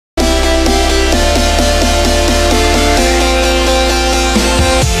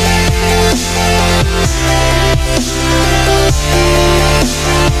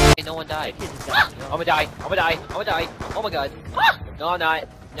No one died. I'm gonna die. I'm gonna die. I'm gonna die. Oh my god. No, I'm not.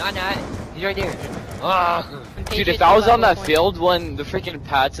 No, I'm not. He's right there. Dude, if I was on that field when the freaking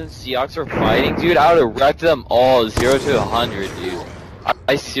Pats and Seahawks were fighting, dude, I would have wrecked them all 0 to 100, dude.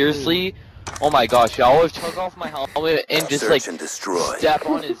 I seriously, oh my gosh, I would have took off my helmet and just like step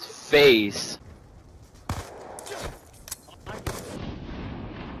on his face.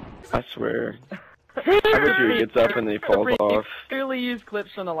 I swear. I bet you he gets up and then he falls off. Clearly used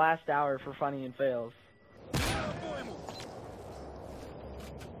clips from the last hour for Funny and Fails.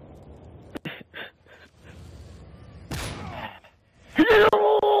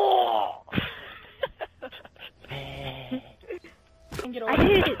 I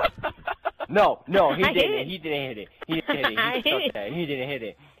hit it. No, he didn't. He didn't hit it. He didn't hit it. He didn't hit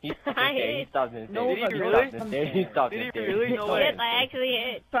it. He stopped it. No, He stopped it. Did he really? No way. Yes, I actually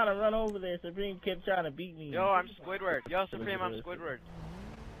hit. Trying to run over there. Supreme kept trying to beat me. Yo, I'm Squidward. Yo, Supreme, I'm Squidward.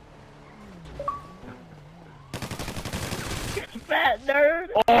 Fat nerd.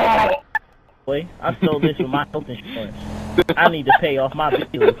 Oh. Boy, I stole this with my health insurance. I need to pay off my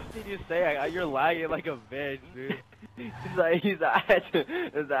bills. What did you say? You're lagging like a bitch, dude. I had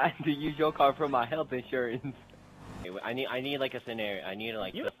to use your card for my health insurance. I need like a scenario. I need to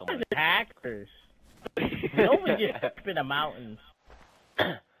like kill someone. Hackers. No one gets up in the mountains.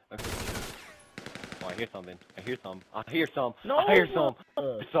 Okay. Oh, I hear something. No, I hear some.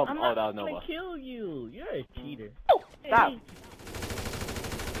 I'm not gonna kill you. You're a cheater. Stop.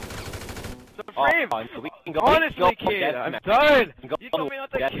 Supreme! Honestly, kid, I'm done! You told me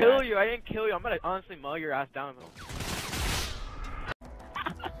not to kill you, I didn't kill you, I'm gonna honestly mow your ass down.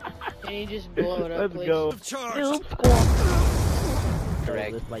 Can you just blow it up, Let's go.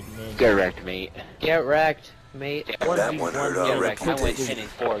 Get wrecked, mate. Get wrecked, mate. That one hurt our Get wrecked. I went reputation. 10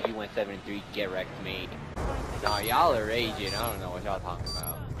 and 4, you went 7 and 3. Get wrecked, mate. Nah, y'all are raging. I don't know what y'all talking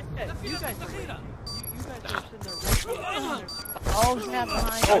about. Yeah, you guys are raging. You guys are sitting there right. Oh, snap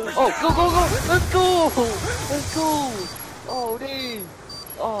behind you. Go! Let's go! Let's go! Oh, dang!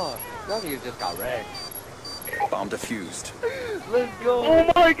 Oh, that nigga just got wrecked. Bomb defused. Let's go! Oh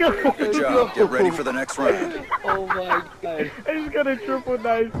my god! Good job. Get ready for the next round. Oh my god! I just got a triple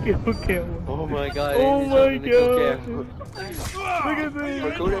nice kill. Oh my god! Oh my god! Look at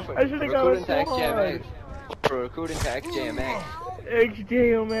this! I should have got a XJMX. Recruiting to XJMX.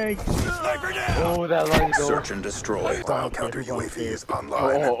 XJMX. Oh, that line go. Search and destroy. Bomb counter UAV is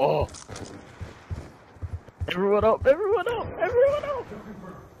online. Oh. Everyone up! Everyone up! Everyone up!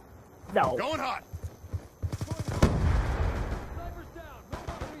 No. Going hot.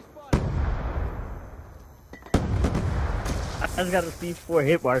 I just got to see 4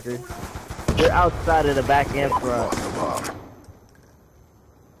 hit markers. They're outside of the back and front.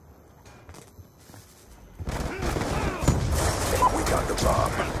 We got the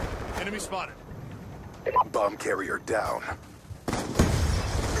bomb. Enemy spotted. Bomb carrier down.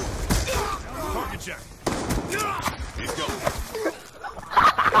 Target check. He's going.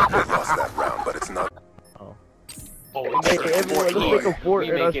 We lost that round, but it's not. Oh, Everyone, let's make a fort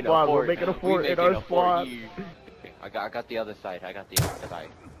in our squad. We're making a fort in our squad. I got the other side.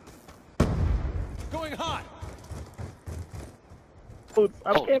 Going hot.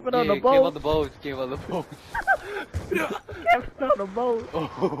 I'm camping on the Came boat. on the boat. Camping on the boat.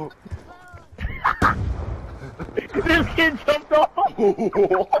 Oh. This kid jumped off.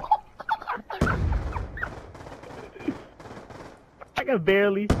 I can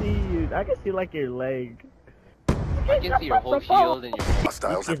barely see you. I can see like your leg. I can see your whole shield and your.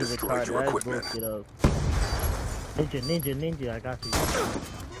 Hostiles have destroyed your equipment. Ninja, I got you.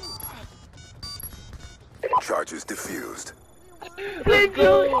 Charges diffused. Ninja! Good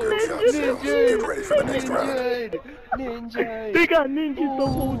job, Sales. Get ready for the next round. Ninja! They got ninjas the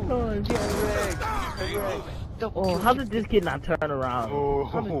whole time. Oh, how did this kid not turn around?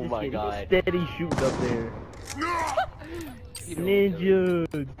 Oh my god. Steady shooting up there. Ninja!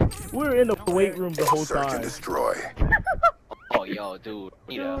 We're in the weight room the whole Search and time. destroy. Oh, yo, dude.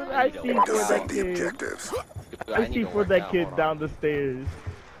 I see for Defend that the kid. objectives. I see for that kid down the stairs.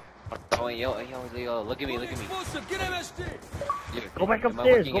 Oh, yo, look at me. Go back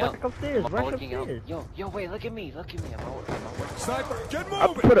upstairs, go back upstairs, rush upstairs. Yo, wait, look at me. I'm working. Sniper, get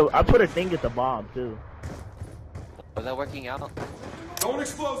moving. I put a thing at the bomb too. Was that working out? Going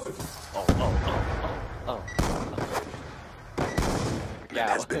explosive. Oh.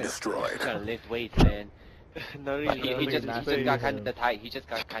 Has been destroyed. Trying to lift weights, man. He just got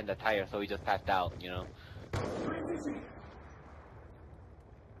kind of tired, so he just passed out, you know.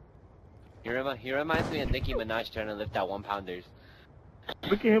 He reminds me of Nicki Minaj trying to lift that 1-pounders.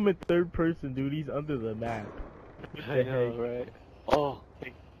 Look at him in third person, dude. He's under the map. I know, right? Oh.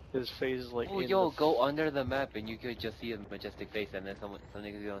 His face is like. Oh, yo, go under the map and you could just see his majestic face, and then some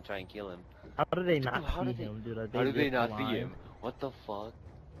niggas gonna try and kill him. How do they not How see do they- him, dude? Are How do they just not see blind? him? What the fuck?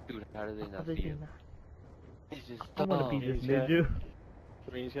 Dude, how do they How not do see they him? not? He's just I wanna be dumb. this ninja.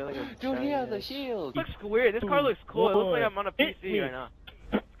 I mean, he's got like a Dude, he shiny has a head. shield. Looks weird. This car looks cool. It looks like I'm on a Hit PC me. right now.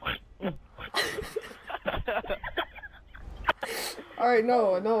 Alright,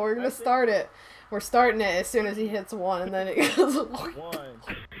 no, we're gonna start it. We're starting it as soon as he hits 1, and then it goes. 1,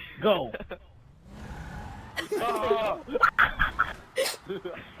 go.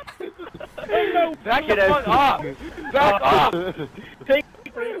 Back it up! Back off! Take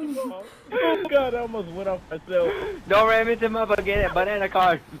Oh god, I almost went off myself. Don't ram into him up again, banana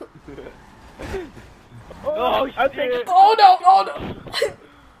car. Oh, I shit! think Oh no! Oh no!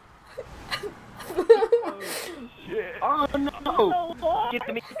 Oh no! Get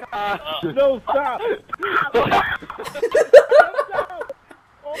the car. No, stop!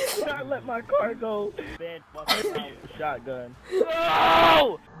 Oh, do not let my car go. Bad fucking shotgun.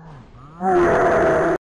 No!